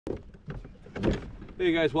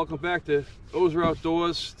Hey guys, welcome back to Ozer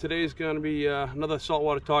Outdoors. Today's going to be another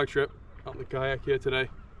saltwater tog trip out in the kayak here today.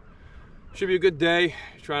 Should be a good day.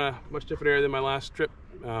 Trying a much different area than my last trip.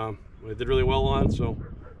 I did really well on, so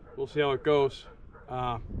we'll see how it goes.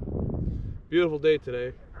 Beautiful day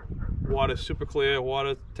today. Water's super clear.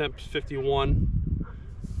 Water temp's 51,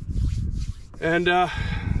 and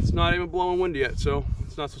it's not even blowing wind yet, so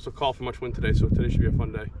it's not supposed to call for much wind today. So today should be a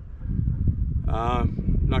fun day.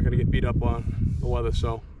 Not going to get beat up on the weather,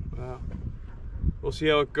 so we'll see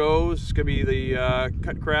how it goes. It's gonna be the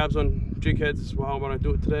cut crabs on jig heads is how I'm gonna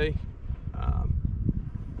do it today.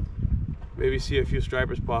 Maybe see a few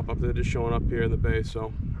stripers pop up. They're just showing up here in the bay. So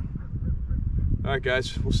all right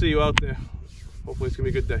guys, we'll see you out there. Hopefully it's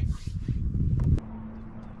gonna be a good day.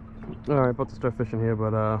 All right, about to start fishing here,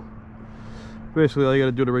 but basically all you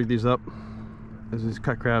gotta do to rig these up is these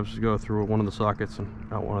cut crabs go through one of the sockets and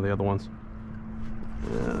out one of the other ones.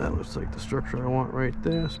 Yeah, that looks like the structure I want right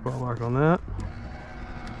there. Spot lock on that.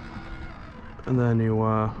 And then you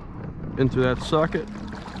into that socket.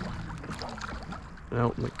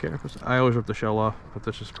 Out in the carapace. I always rip the shell off, but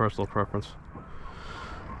that's just personal preference.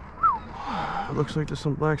 It looks like there's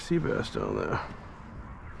some black sea bass down there,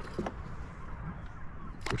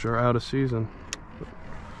 which are out of season.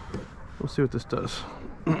 We'll see what this does.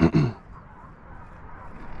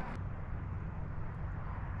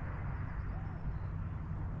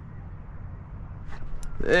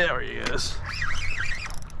 There he is.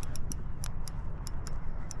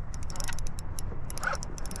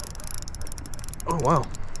 Oh wow.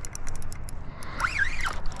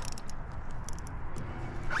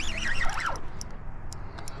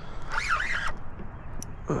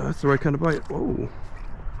 That's the right kind of bite. Whoa.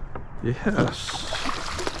 Yes.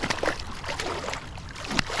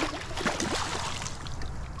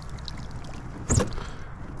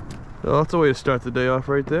 Well, that's a way to start the day off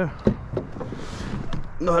right there.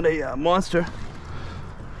 Not a monster,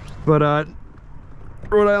 but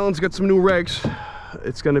Rhode Island's got some new regs.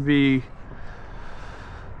 It's going to be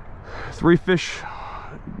 3 fish,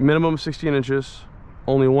 minimum 16 inches.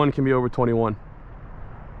 Only one can be over 21.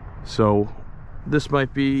 So this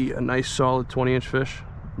might be a nice solid 20-inch fish,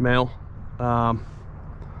 male.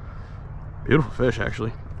 Beautiful fish,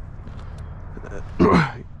 actually.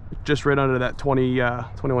 Just right under that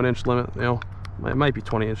 21-inch limit, you know. It might be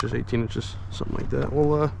 20 inches, 18 inches, something like that.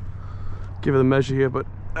 We'll give it a measure here, but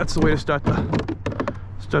that's the way to start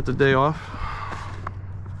the day off.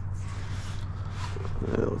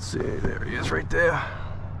 Let's see, there he is right there.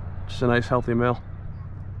 Just a nice healthy male.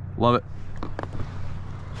 Love it.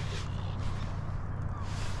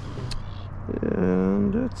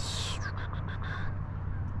 And it's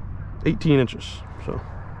 18 inches, so.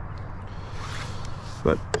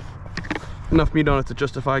 But enough meat on it to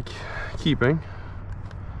justify keeping.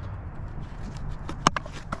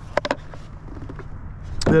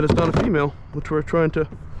 That is not a female, which we're trying to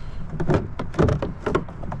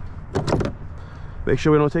make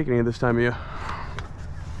sure we don't take any of this time of year.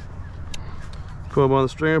 Put them on the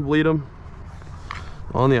stringer, bleed them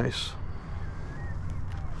on the ice.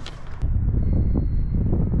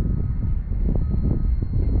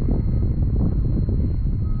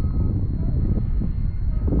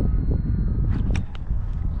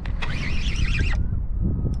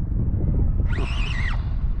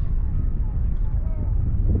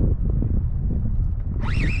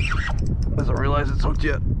 Doesn't realize it's hooked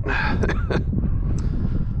yet.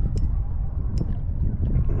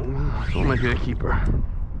 So might be a keeper.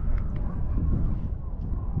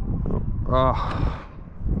 Oh.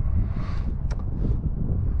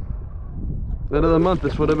 End of the month,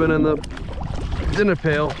 this would have been in the dinner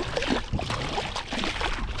pail.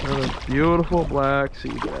 What a beautiful black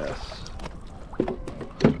sea bass.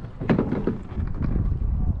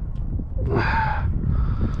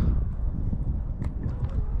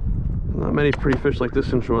 Not many pretty fish like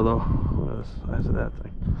this inshore though. What is the size of that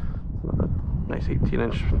thing? Another nice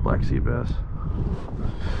 18-inch black sea bass.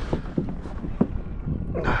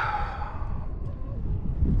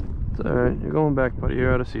 It's alright, you're going back, buddy.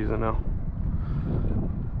 You're out of season now.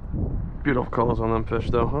 Beautiful colors on them fish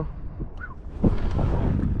though, huh?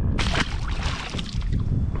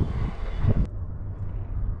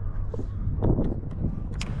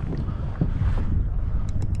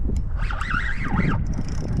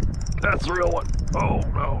 That's the real one. Oh,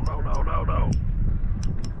 no, no, no, no, no.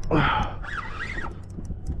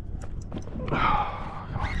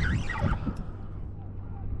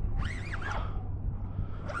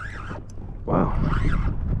 Wow.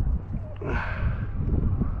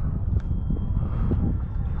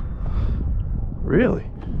 Really?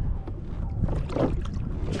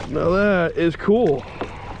 Now that is cool.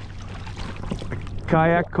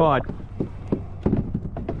 kayak cod.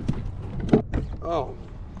 Oh,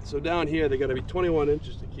 so down here they got to be 21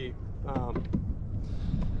 inches to keep.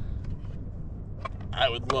 I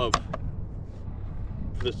would love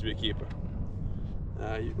for this to be a keeper.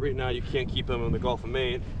 Right now you can't keep them in the Gulf of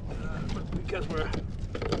Maine, but because we're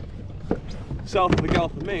south of the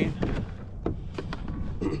Gulf of Maine,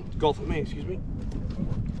 excuse me,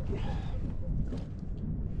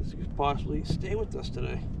 this could possibly stay with us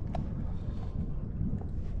today.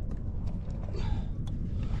 All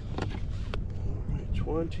right,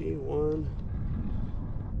 21.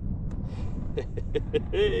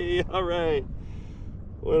 Hey, all right.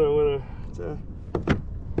 Winner. It's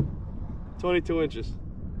 22 inches.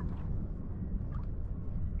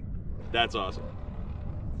 That's awesome.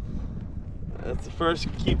 That's the first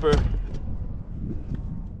keeper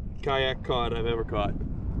kayak cod I've ever caught.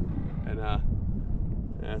 And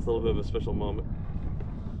that's a little bit of a special moment.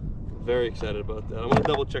 Very excited about that. I'm gonna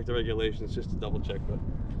double check the regulations just to double check, but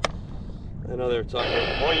I know they were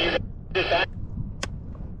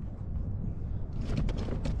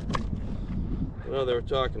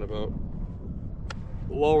talking about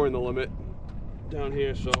lowering the limit down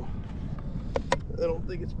here, so I don't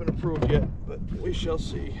think it's been approved yet, but we shall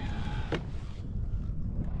see.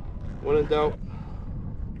 When in doubt,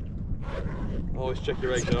 always check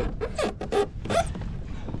your eggs out.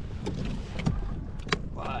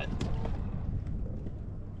 But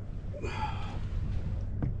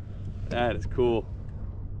that is cool.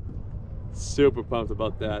 Super pumped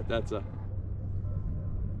about that. That's a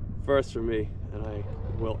first for me, and I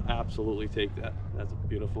will absolutely take that. That's a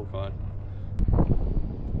beautiful cod.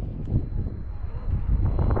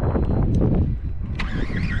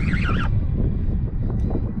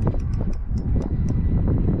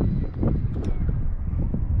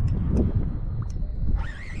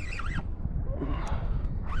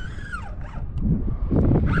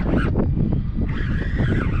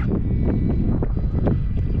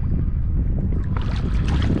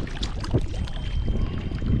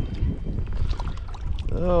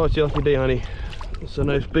 Oh, it's your lucky day, honey. It's a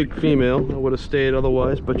nice big female. I would have stayed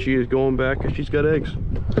otherwise, but she is going back because she's got eggs.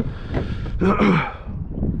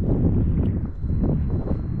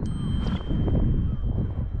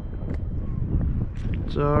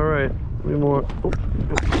 It's all right. Maybe more. Oh,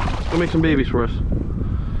 I'll make some babies for us.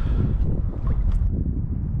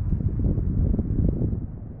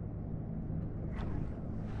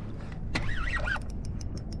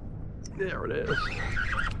 There it is.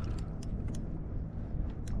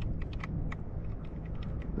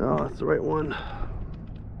 Oh, that's the right one.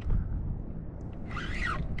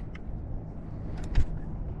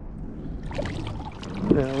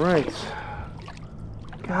 Yeah, right.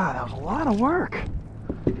 God, that was a lot of work.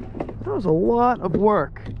 That was a lot of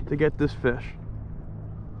work to get this fish.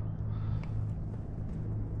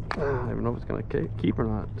 I don't even know if it's gonna keep or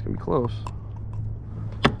not. It's gonna be close.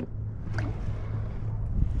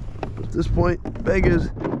 At this point, beggars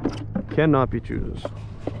cannot be choosers.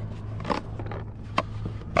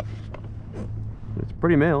 It's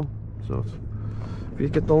pretty male, so if you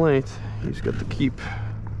get the length, he's got to keep.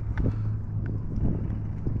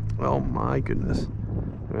 Oh my goodness.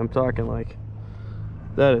 I mean, I'm talking like,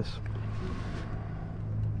 that is,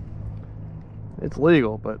 it's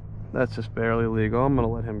legal, but that's just barely legal. I'm gonna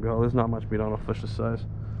let him go. There's not much meat on a fish this size.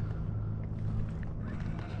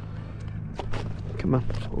 Come on,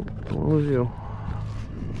 don't lose you.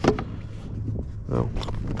 Oh,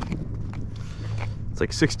 it's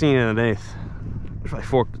like 16 1/8. If I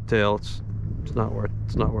fork the tail, it's not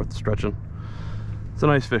worth stretching. It's a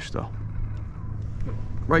nice fish though.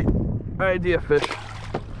 Right idea, fish.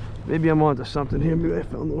 Maybe I'm onto something here. Maybe I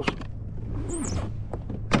found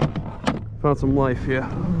some life here.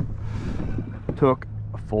 Took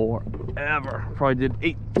forever. Probably did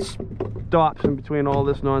 8 stops in between all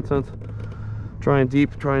this nonsense. Trying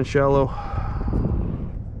deep, trying shallow.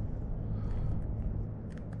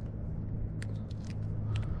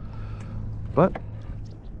 But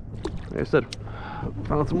like I said,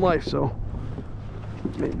 found some life, so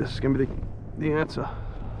maybe this is gonna be the answer.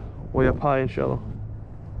 Way up high and shallow.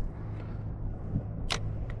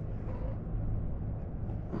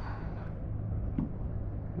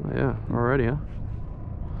 Oh yeah, already, huh?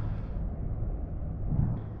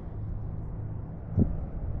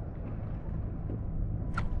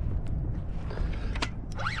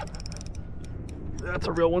 That's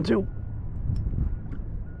a real one too.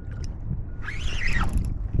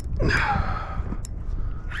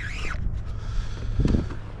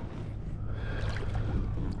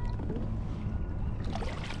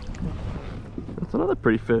 That's another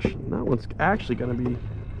pretty fish. That one's actually gonna be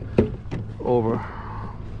over.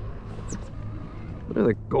 Look at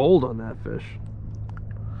the gold on that fish.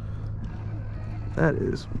 That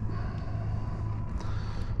is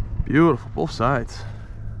beautiful, both sides.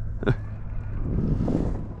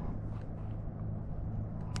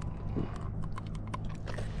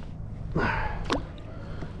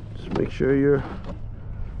 Just make sure you're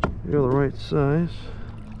the right size.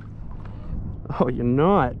 Oh, you're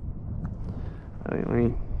not. I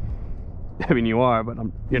mean you are, but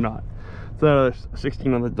you're not. It's another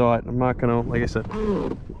 16 on the dot. I'm not gonna, like I said,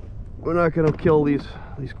 we're not gonna kill these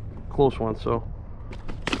close ones. So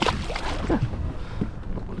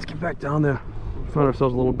let's get back down there. We found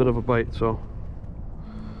ourselves a little bit of a bite, so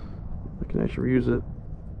I can actually reuse it.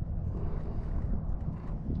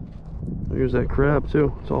 Here's that crab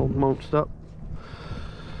too. It's all mounced up.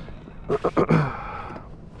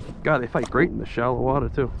 God, they fight great in the shallow water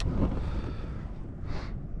too.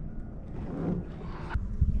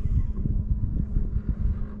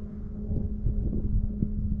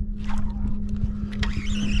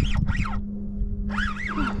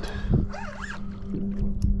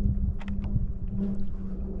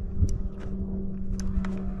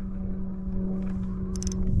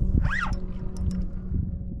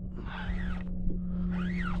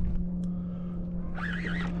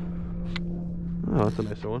 Oh, that's a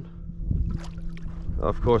nicer one.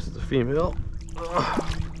 Of course, it's a female.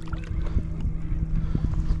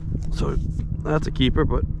 So that's a keeper,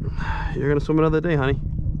 but you're gonna swim another day, honey.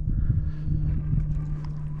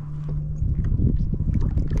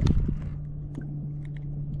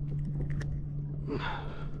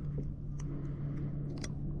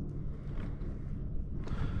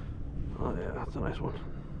 Oh yeah, that's a nice one.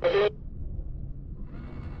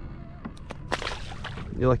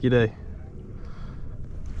 Your lucky day.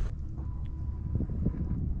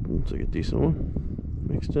 Looks like a decent one.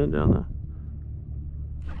 Mixed in down there.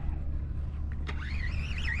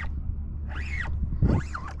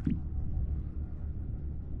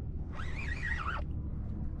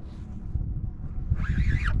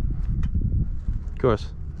 Of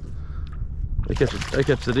course, I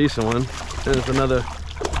catch the decent one, and there's another.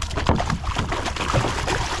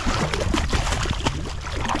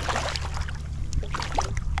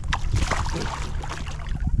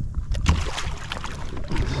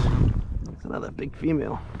 It's another big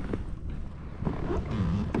female.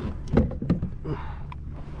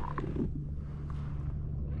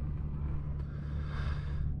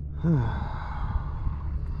 I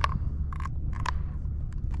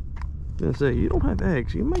was gonna say, you don't have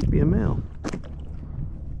eggs, you might be a male.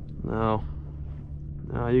 No,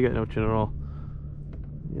 you got no chin at all.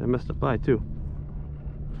 Yeah, I missed a bite too.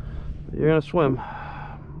 You're gonna swim.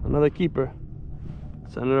 Another keeper.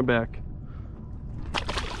 Sending her back.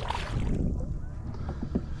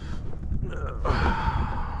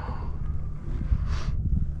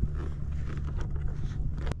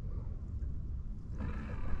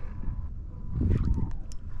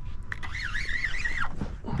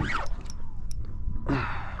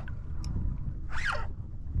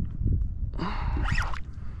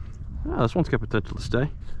 Oh, this one's got potential to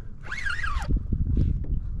stay.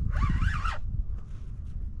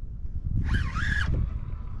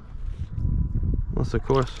 Unless, of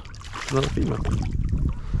course, another female.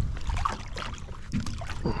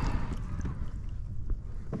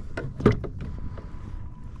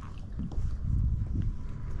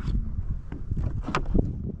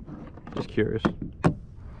 Just curious.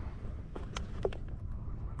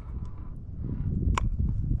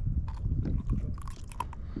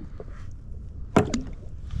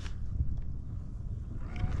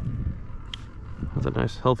 That's a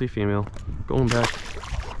nice, healthy female. Going back.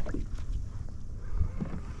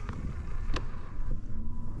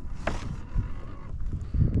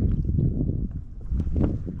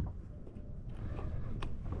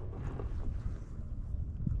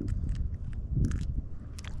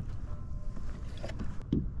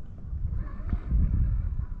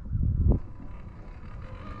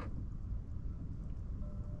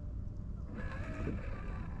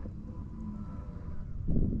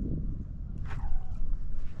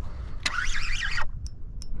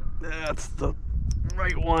 That's the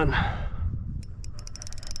right one.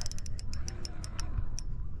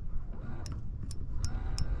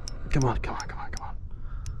 Come on, come on, come on, come on.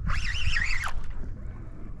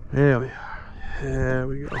 There we are. There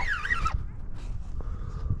we go.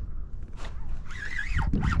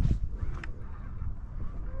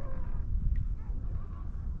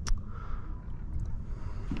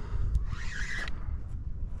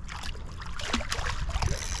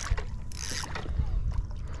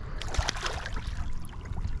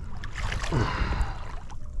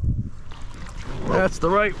 That's the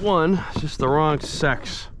right one, it's just the wrong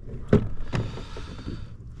sex.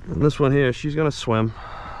 And this one here, she's gonna swim.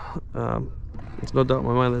 There's no doubt in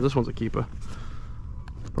my mind that this one's a keeper.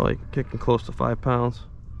 Probably kicking close to 5 pounds.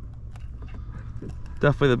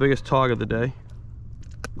 Definitely the biggest tog of the day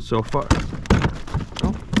so far.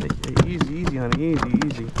 Oh, hey, easy, easy, honey, easy,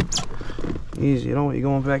 easy. Easy, you don't want you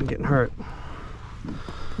going back and getting hurt.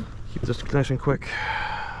 Keep this nice and quick.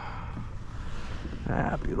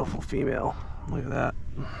 Ah, beautiful female. Look at that.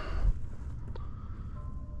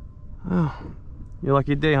 Oh, your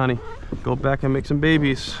lucky day, honey. Go back and make some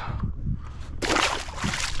babies.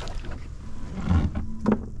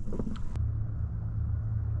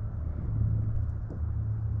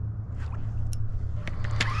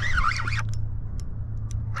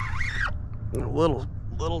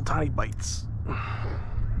 Little tiny bites.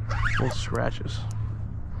 Little scratches.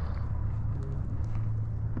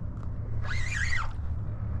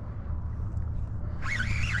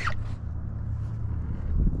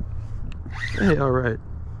 Hey, all right.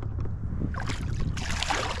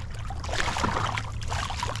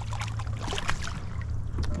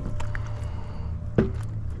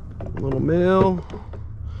 Little male.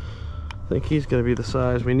 I think he's gonna be the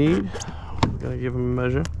size we need. We're gonna give him a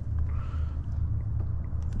measure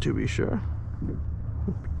to be sure.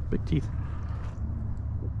 Big teeth.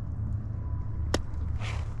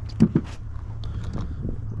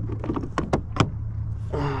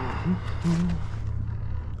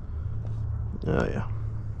 Oh yeah.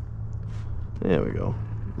 There we go.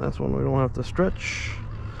 That's one we don't have to stretch.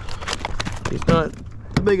 He's not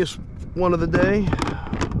the biggest one of the day,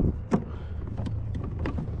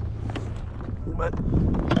 but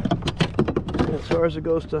as far as it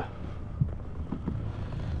goes to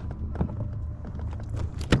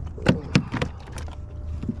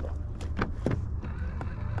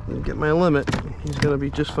get my limit, he's gonna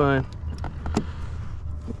be just fine.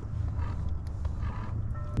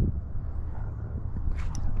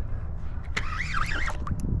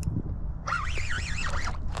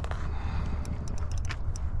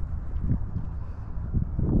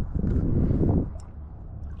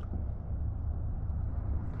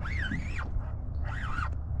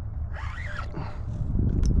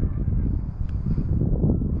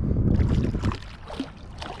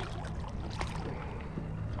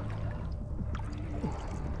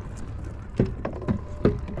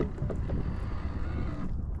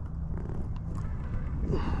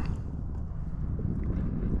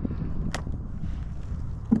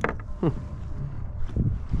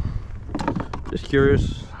 Just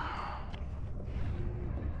curious.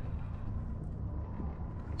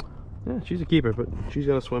 Yeah, she's a keeper, but she's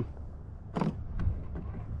gotta swim.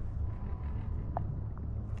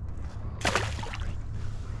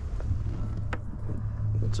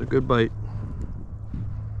 That's a good bite.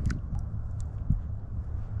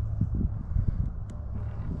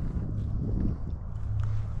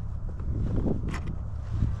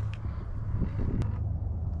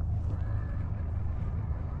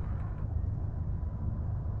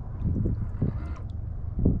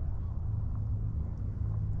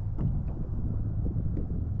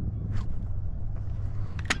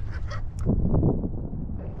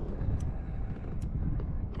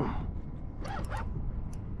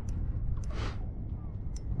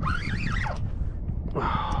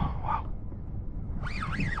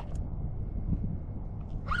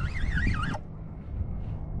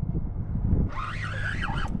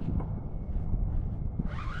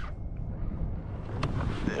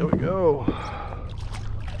 There we go.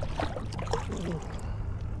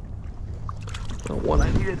 The one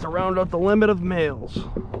I needed to round out the limit of males.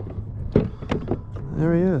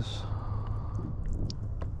 There he is.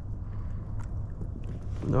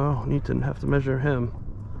 No, need to have to measure him.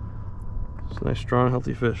 It's a nice, strong,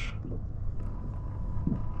 healthy fish.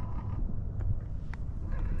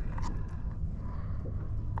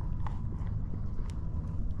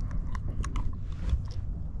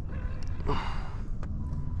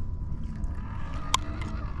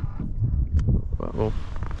 Uh-oh.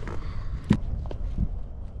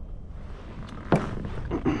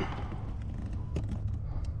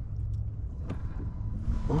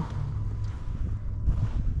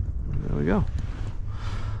 There we go.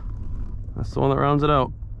 That's the one that rounds it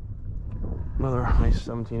out. Another nice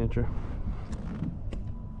 17-incher.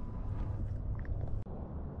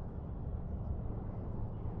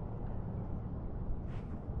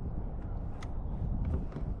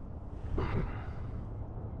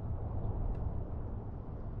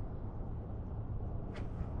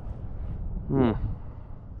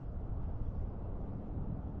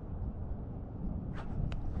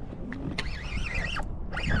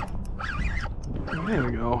 There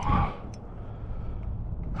we go.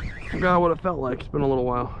 Forgot what it felt like. It's been a little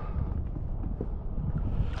while.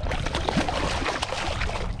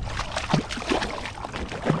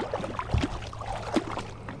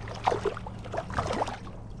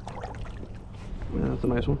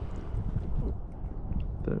 nice one.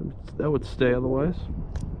 That would stay otherwise.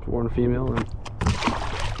 If it weren't a female and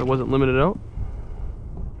I wasn't limited out.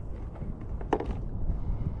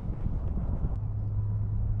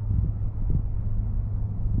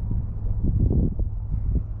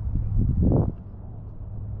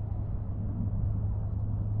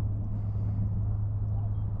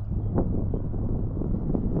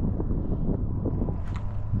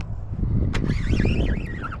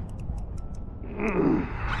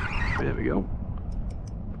 There we go.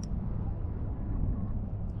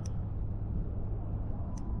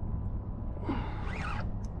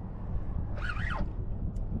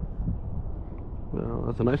 Well,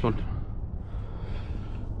 that's a nice one.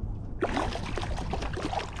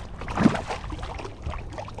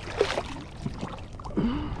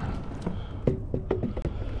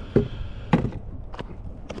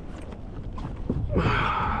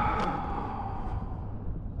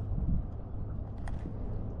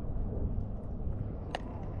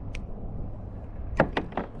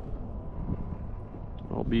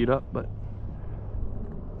 All beat up, but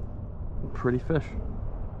pretty fish.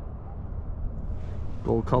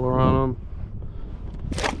 Gold color on him.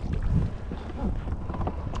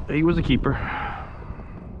 He was a keeper.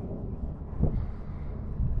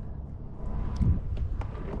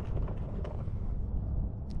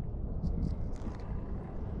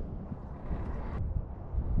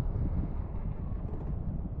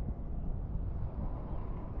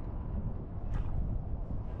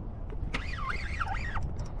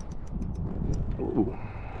 Ooh.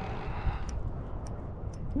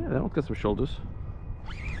 Yeah, that one's got some shoulders.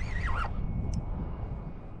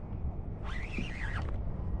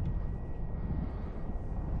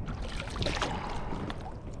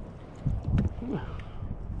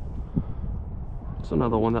 It's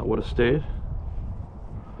another one that would have stayed.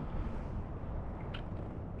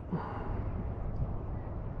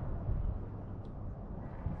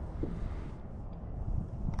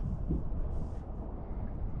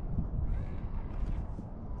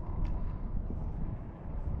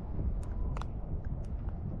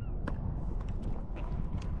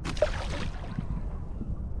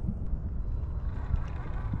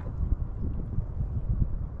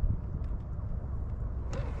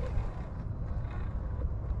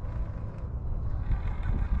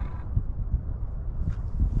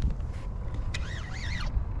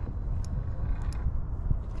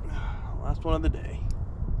 Last one of the day.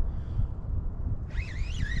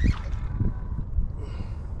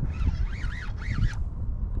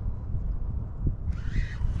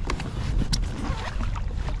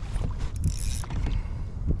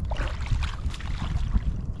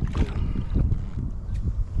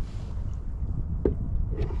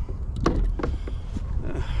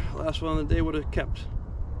 Last one of the day would have kept.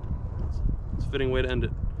 It's a fitting way to end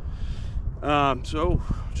it. So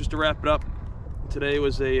just to wrap it up, today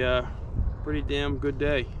was a pretty damn good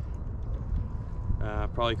day.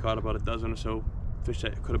 Probably caught about a dozen or so fish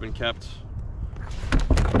that could have been kept.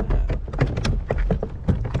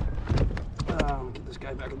 Get this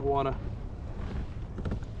guy back in the water.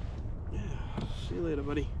 Yeah, see you later,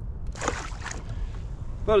 buddy.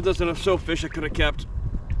 About a dozen or so fish I could have kept.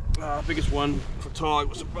 Biggest one for Tautog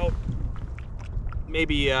was about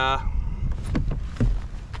maybe 5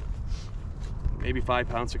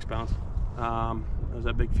 pounds, 6 pounds. That was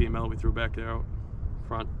that big female we threw back there out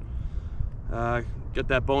front. Get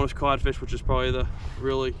that bonus codfish, which is probably the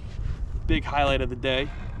really big highlight of the day.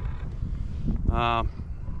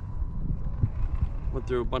 Went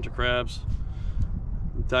through a bunch of crabs.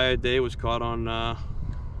 The entire day was caught on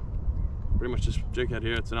pretty much this jig head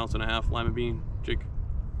here. It's an 1.5 ounce lima bean jig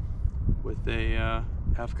with a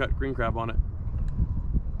half cut green crab on it.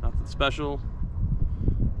 Nothing special.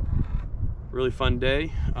 Really fun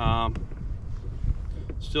day.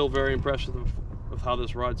 Still very impressed with how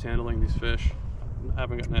this rod's handling these fish. I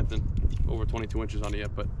haven't got anything over 22 inches on it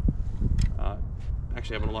yet, but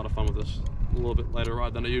actually having a lot of fun with this. A little bit lighter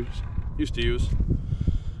rod than I used to use.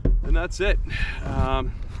 And that's it.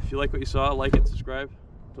 If you like what you saw, like it, subscribe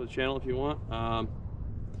to the channel if you want.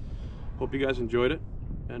 Hope you guys enjoyed it,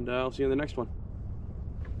 and I'll see you in the next one.